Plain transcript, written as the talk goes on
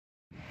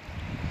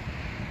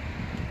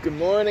Good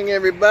morning,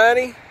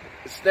 everybody.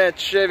 It's that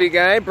Chevy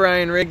guy,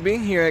 Brian Rigby,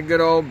 here at good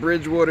old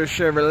Bridgewater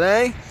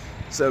Chevrolet.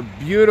 It's a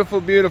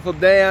beautiful, beautiful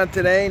day out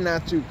today.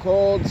 Not too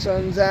cold,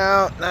 sun's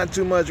out, not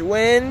too much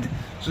wind.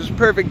 So it's a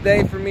perfect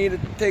day for me to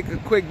take a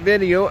quick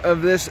video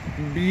of this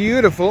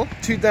beautiful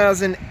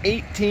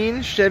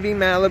 2018 Chevy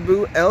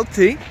Malibu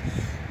LT.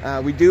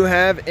 We do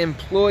have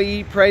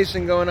employee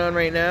pricing going on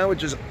right now,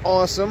 which is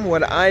awesome.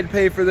 What I'd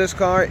pay for this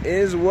car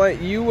is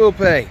what you will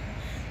pay.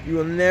 You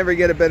will never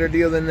get a better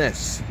deal than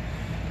this.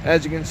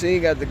 As you can see,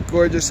 you got the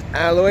gorgeous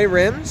alloy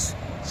rims.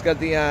 It's got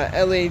the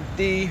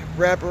LED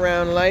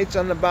wraparound lights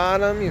on the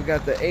bottom. You've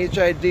got the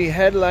HID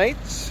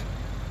headlights.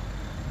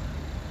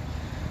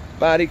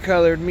 Body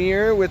colored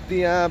mirror with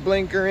the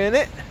blinker in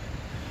it.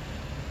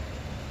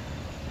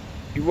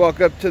 You walk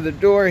up to the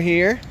door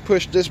here,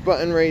 push this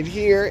button right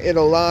here.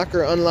 It'll lock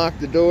or unlock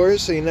the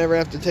doors, so you never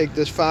have to take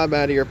this fob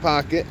out of your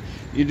pocket.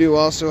 You do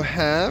also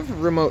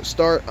have remote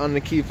start on the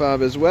key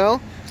fob as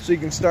well. So you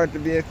can start the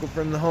vehicle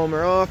from the home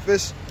or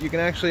office. You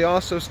can actually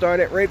also start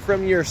it right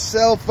from your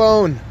cell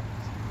phone.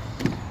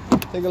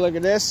 Take a look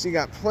at this. You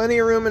got plenty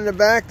of room in the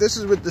back. This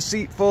is with the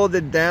seat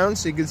folded down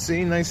so you can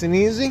see nice and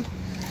easy.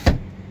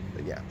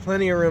 But yeah,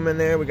 plenty of room in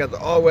there. We got the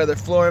all-weather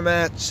floor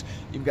mats.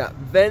 You've got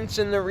vents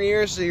in the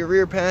rear so your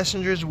rear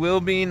passengers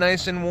will be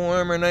nice and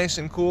warm or nice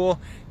and cool.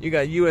 You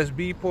got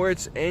USB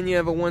ports and you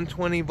have a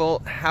 120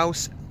 volt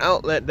house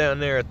outlet down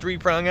there. A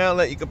 3-prong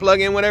outlet. You can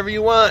plug in whatever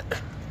you want.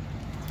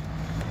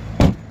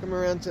 Come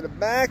around to the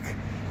back.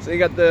 So you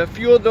got the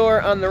fuel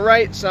door on the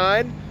right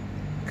side.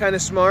 Kind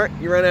of smart.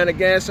 You run out of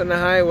gas on the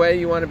highway,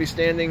 you want to be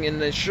standing in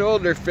the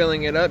shoulder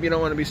filling it up. You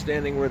don't want to be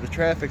standing where the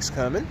traffic's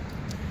coming.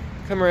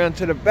 Come around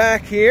to the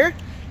back here.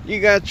 You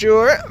got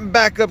your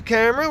backup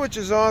camera, which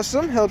is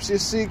awesome. Helps you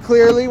see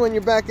clearly when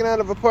you're backing out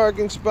of a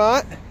parking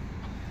spot.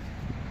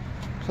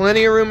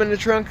 Plenty of room in the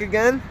trunk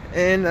again.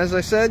 And as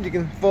I said, you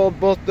can fold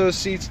both those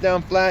seats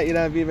down flat. You'd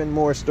have even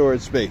more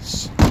storage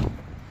space.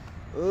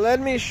 Let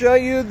me show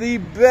you the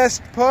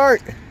best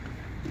part.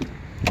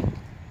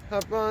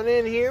 Hop on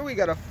in here. We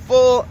got a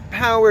full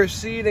power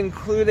seat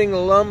including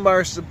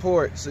lumbar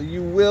support, so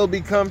you will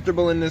be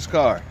comfortable in this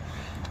car.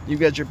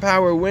 You've got your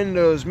power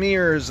windows,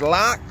 mirrors,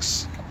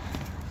 locks,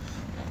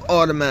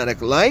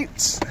 automatic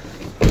lights.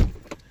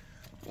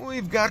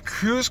 We've got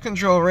cruise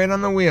control right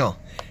on the wheel.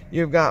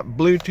 You've got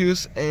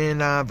Bluetooth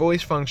and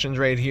voice functions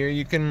right here.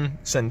 You can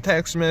send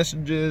text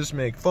messages,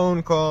 make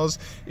phone calls.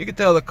 You can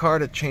tell the car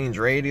to change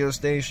radio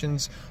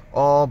stations,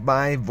 all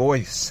by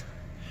voice.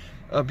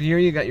 Up here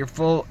you got your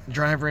full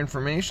driver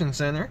information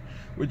center,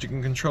 which you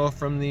can control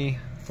from the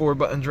 4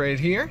 buttons right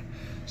here.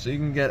 So you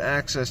can get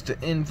access to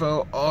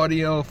info,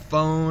 audio,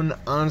 phone,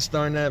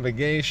 OnStar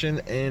navigation,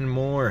 and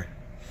more.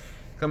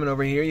 Coming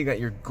over here, you got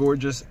your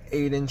gorgeous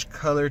 8-inch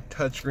color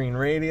touchscreen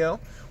radio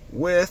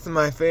with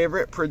my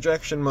favorite,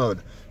 projection mode.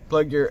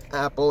 Plug your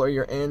Apple or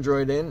your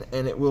Android in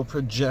and it will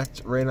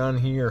project right on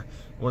here.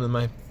 One of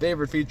my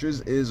favorite features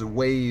is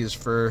Waze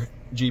for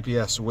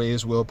GPS.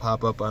 Waze will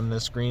pop up on the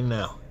screen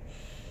now.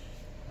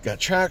 Got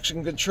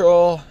traction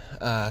control,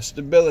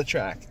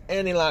 StabiliTrak,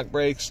 anti-lock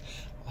brakes,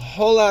 a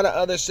whole lot of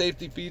other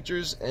safety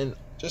features and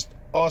just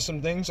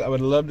awesome things I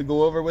would love to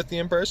go over with you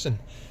in person.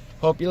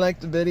 Hope you liked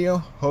the video.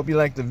 Hope you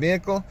liked the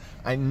vehicle.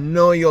 I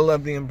know you'll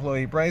love the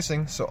employee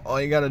pricing, so all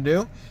you got to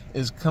do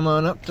is come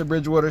on up to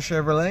Bridgewater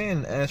Chevrolet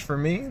and ask for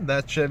me,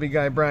 that Chevy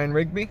guy Brian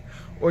Rigby,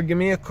 or give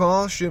me a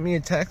call, shoot me a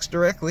text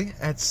directly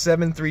at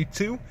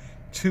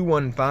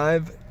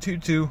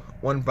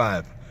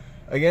 732-215-2215.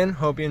 Again,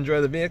 hope you enjoy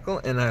the vehicle,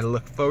 and I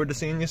look forward to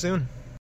seeing you soon.